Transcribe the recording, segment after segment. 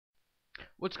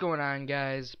What's going on,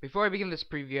 guys? Before I begin this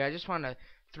preview, I just want to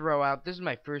throw out, this is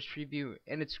my first preview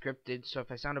and it's scripted, so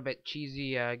if I sound a bit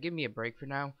cheesy, give me a break for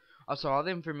now. Also, all the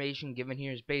information given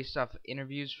here is based off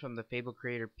interviews from the Fable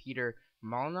creator Peter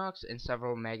Molyneux and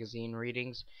several magazine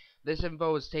readings. This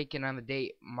info was taken on the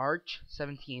date March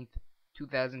 17th,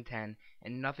 2010,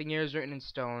 and nothing here is written in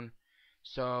stone.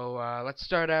 So let's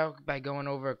start out by going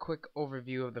over a quick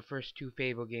overview of the first two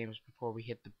Fable games before we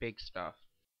hit the big stuff.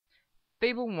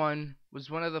 Fable 1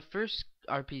 was one of the first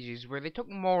RPGs where they took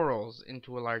morals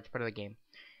into a large part of the game.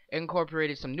 It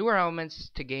incorporated some newer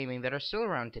elements to gaming that are still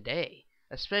around today,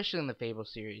 especially in the Fable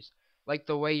series, like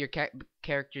the way your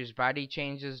character's body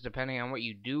changes depending on what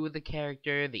you do with the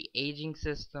character, the aging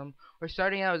system, or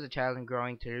starting out as a child and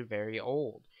growing to very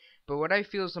old. But what I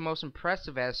feel is the most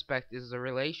impressive aspect is the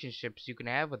relationships you can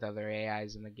have with other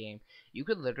AIs in the game. You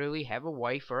could literally have a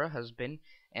wife or a husband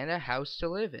and a house to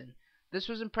live in. This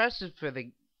was impressive for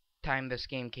the time this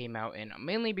game came out in,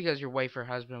 mainly because your wife or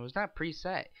husband was not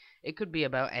preset. It could be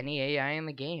about any AI in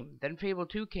the game. Then Fable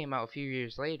 2 came out a few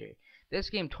years later. This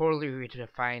game totally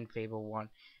redefined Fable 1.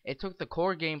 It took the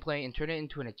core gameplay and turned it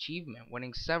into an achievement,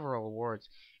 winning several awards.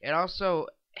 It also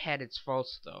had its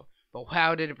faults though, but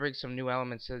wow did it bring some new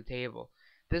elements to the table.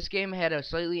 This game had a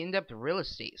slightly in-depth real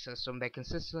estate system that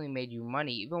consistently made you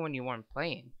money even when you weren't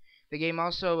playing. The game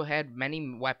also had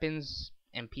many weapons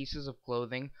and pieces of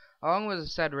clothing, along with a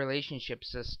said relationship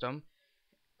system,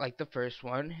 like the first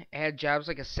one. It had jobs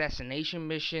like assassination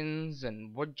missions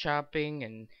and wood chopping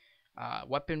and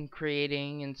weapon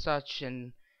creating and such,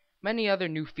 and many other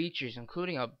new features,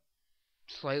 including a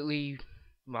slightly,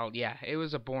 well, yeah, it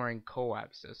was a boring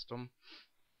co-op system.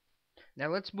 Now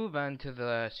let's move on to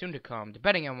the soon-to-come,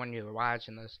 depending on when you're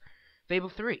watching this, Fable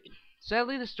 3.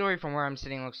 Sadly, the story from where I'm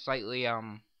sitting looks slightly,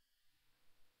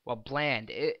 well, bland.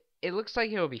 It looks like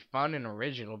it'll be fun and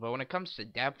original, but when it comes to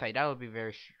depth, I doubt it'll be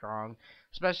very strong,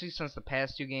 especially since the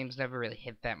past two games never really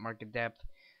hit that mark of depth.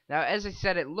 Now, as I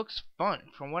said, it looks fun.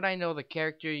 From what I know, the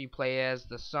character you play as,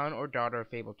 the son or daughter of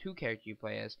Fable 2 character you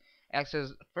play as, acts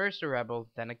as first a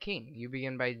rebel, then a king. You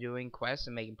begin by doing quests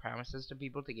and making promises to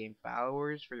people to gain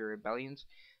followers for your rebellions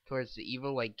towards the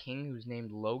evil-like king who's named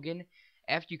Logan.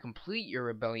 After you complete your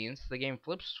rebellions, the game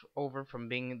flips over from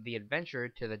being the adventurer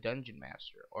to the dungeon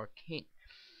master, or king.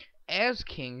 As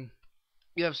king,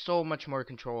 you have so much more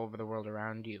control over the world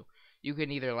around you. You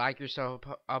can either lock yourself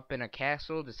up in a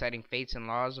castle, deciding fates and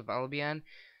laws of Albion,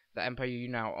 the empire you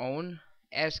now own.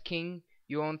 As king,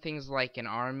 you own things like an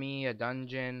army, a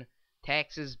dungeon,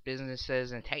 taxes,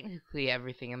 businesses, and technically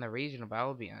everything in the region of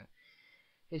Albion.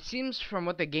 It seems from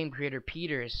what the game creator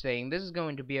Peter is saying, this is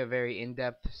going to be a very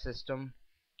in-depth system,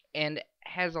 and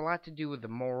has a lot to do with the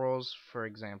morals, for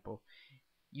example.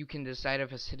 You can decide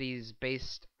if a city is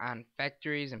based on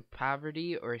factories and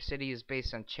poverty, or a city is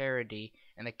based on charity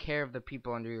and the care of the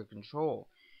people under your control.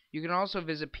 You can also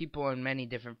visit people in many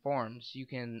different forms. You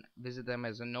can visit them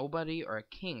as a nobody or a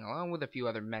king, along with a few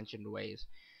other mentioned ways.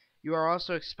 You are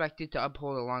also expected to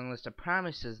uphold a long list of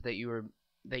promises that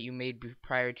you made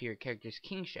prior to your character's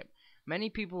kingship. Many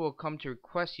people will come to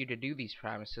request you to do these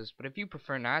promises, but if you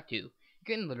prefer not to, you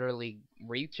can literally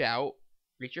reach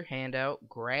your hand out,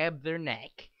 grab their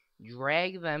neck,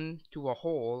 drag them to a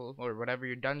hole, or whatever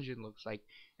your dungeon looks like,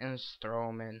 and just throw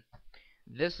them in.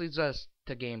 This leads us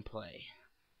to gameplay.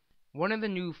 One of the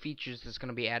new features that's going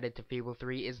to be added to Fable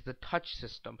 3 is the touch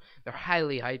system. They're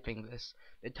highly hyping this.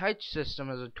 The touch system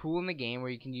is a tool in the game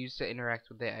where you can use to interact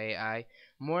with the AI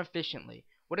more efficiently.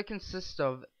 What it consists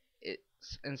of is,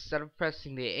 instead of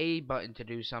pressing the A button to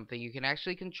do something, you can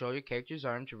actually control your character's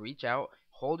arm to reach out,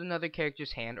 hold another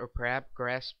character's hand, or perhaps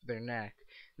grasp their neck.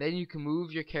 Then you can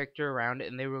move your character around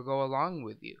and they will go along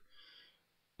with you.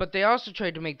 But they also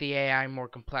tried to make the AI more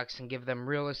complex and give them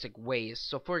realistic ways.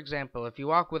 So for example, if you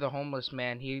walk with a homeless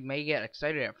man, he may get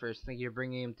excited at first thinking you're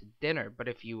bringing him to dinner. But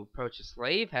if you approach a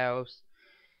slave house,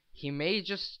 he may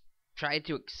just try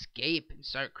to escape and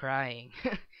start crying.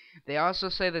 They also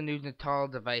say the new Natal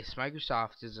device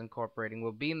Microsoft is incorporating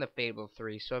will be in the Fable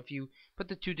 3, so if you put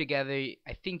the two together,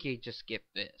 I think you just get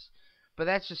this. But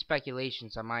that's just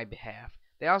speculations on my behalf.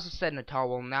 They also said Natal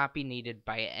will not be needed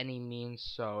by any means,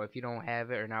 so if you don't have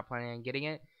it or not planning on getting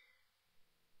it,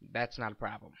 that's not a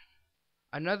problem.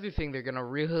 Another thing they're going to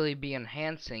really be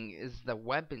enhancing is the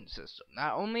weapon system.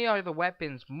 Not only are the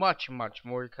weapons much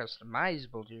more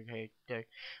customizable to your character,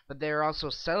 but they are also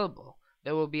sellable.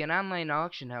 There will be an online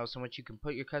auction house in which you can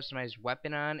put your customized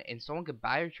weapon on and someone could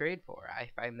buy or trade for it.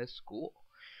 I find this cool.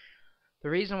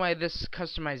 The reason why this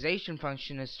customization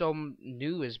function is so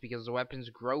new is because the weapons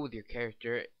grow with your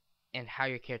character and how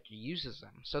your character uses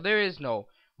them. So there is no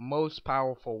most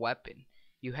powerful weapon.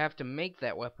 You have to make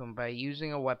that weapon by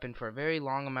using a weapon for a very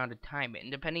long amount of time,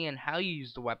 and depending on how you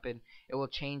use the weapon, it will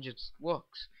change its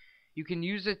looks. You can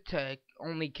use it to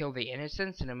only kill the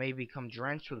innocents, and it may become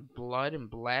drenched with blood and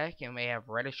black, and may have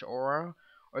reddish aura,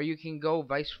 or you can go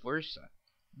vice versa.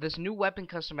 This new weapon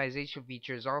customization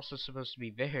feature is also supposed to be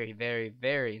very, very,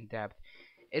 very in-depth.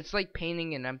 It's like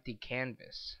painting an empty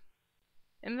canvas.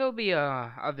 And there'll be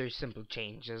other simple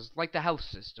changes, like the health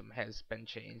system has been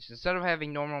changed. Instead of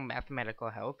having normal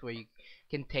mathematical health, where you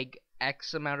can take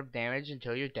X amount of damage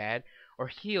until you're dead, or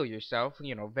heal yourself,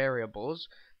 variables,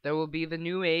 there will be the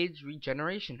new age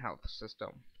regeneration health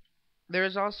system. There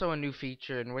is also a new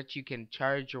feature in which you can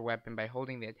charge your weapon by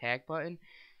holding the attack button,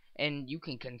 and you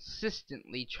can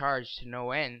consistently charge to no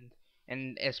end.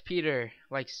 And as Peter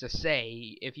likes to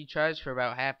say, if you charge for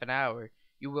about half an hour,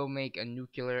 you will make a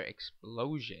nuclear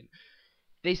explosion.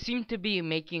 They seem to be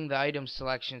making the item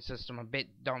selection system a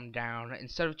bit dumbed down.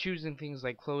 Instead of choosing things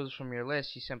like clothes from your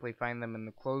list, you simply find them in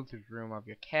the clothes room of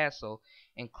your castle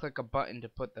and click a button to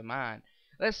put them on.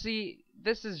 Let's see,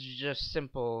 this is just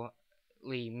simply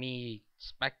me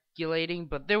speculating,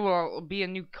 but there will be a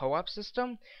new co-op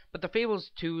system, but the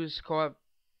Fables 2's co-op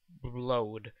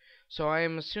blowed. So I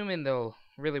am assuming they'll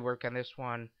really work on this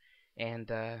one,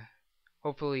 and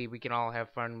hopefully we can all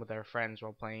have fun with our friends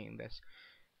while playing this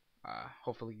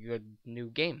hopefully good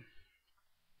new game.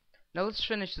 Now let's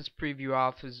finish this preview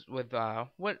off with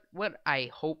what I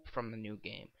hope from the new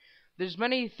game. There's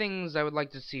many things I would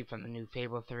like to see from the new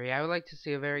Fable 3. I would like to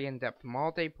see a very in-depth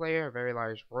multiplayer, a very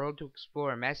large world to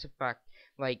explore, a Mass Effect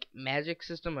like magic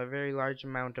system, a very large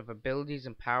amount of abilities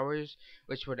and powers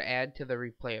which would add to the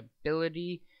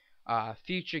replayability,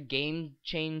 future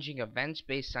game-changing events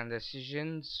based on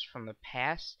decisions from the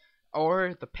past,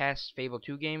 or the past Fable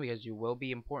 2 game, because you will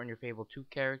be importing your Fable 2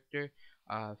 character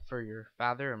for your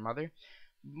father or mother.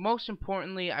 Most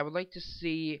importantly, I would like to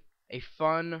see a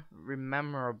fun,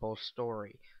 memorable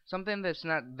story. Something that's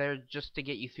not there just to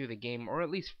get you through the game, or at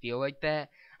least feel like that.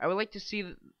 I would like to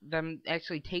see them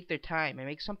actually take their time and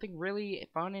make something really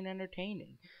fun and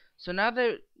entertaining. So now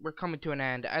that we're coming to an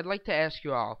end, I'd like to ask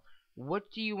you all, what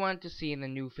do you want to see in the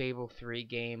new Fable 3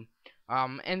 game?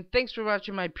 And thanks for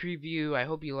watching my preview. I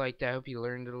hope you liked it. I hope you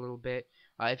learned it a little bit.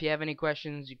 If you have any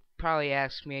questions, you can probably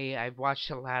ask me. I've watched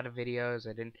a lot of videos.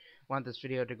 I didn't want this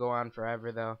video to go on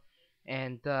forever, though.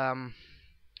 And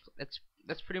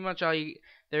that's pretty much all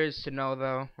there is to know,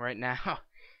 though, right now.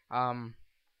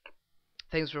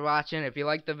 Thanks for watching. If you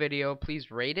liked the video, please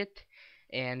rate it.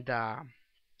 And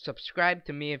subscribe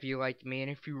to me if you liked me. And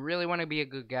if you really want to be a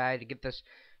good guy to get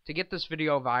this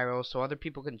video viral so other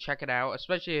people can check it out,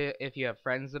 especially if you have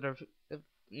friends that are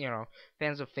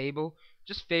fans of Fable,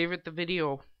 just favorite the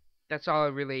video. That's all I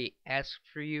really ask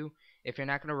for you. If you're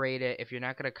not gonna rate it, if you're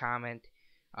not gonna comment,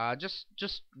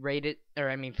 just rate it, or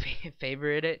I mean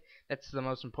favorite it. That's the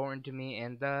most important to me.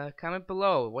 And comment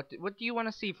below what do you want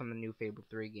to see from the new Fable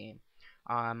 3 game,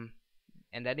 and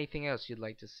anything else you'd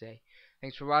like to say.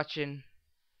 Thanks for watching.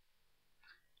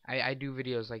 I do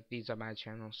videos like these on my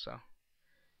channel, so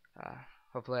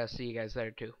hopefully I'll see you guys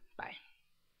there too. Bye.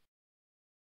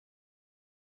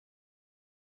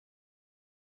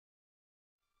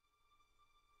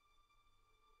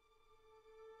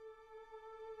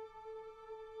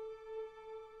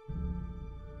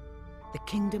 The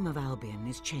kingdom of Albion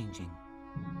is changing.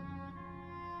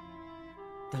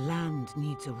 The land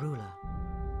needs a ruler.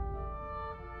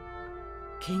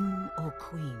 King or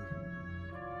queen.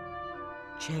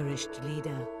 Cherished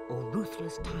leader or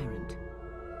ruthless tyrant.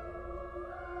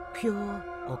 Pure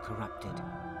or corrupted.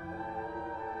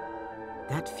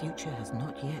 That future has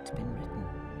not yet been written.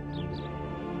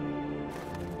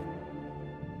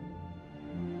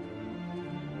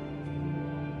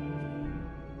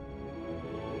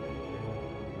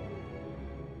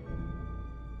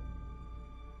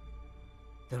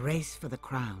 The race for the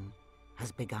crown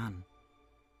has begun.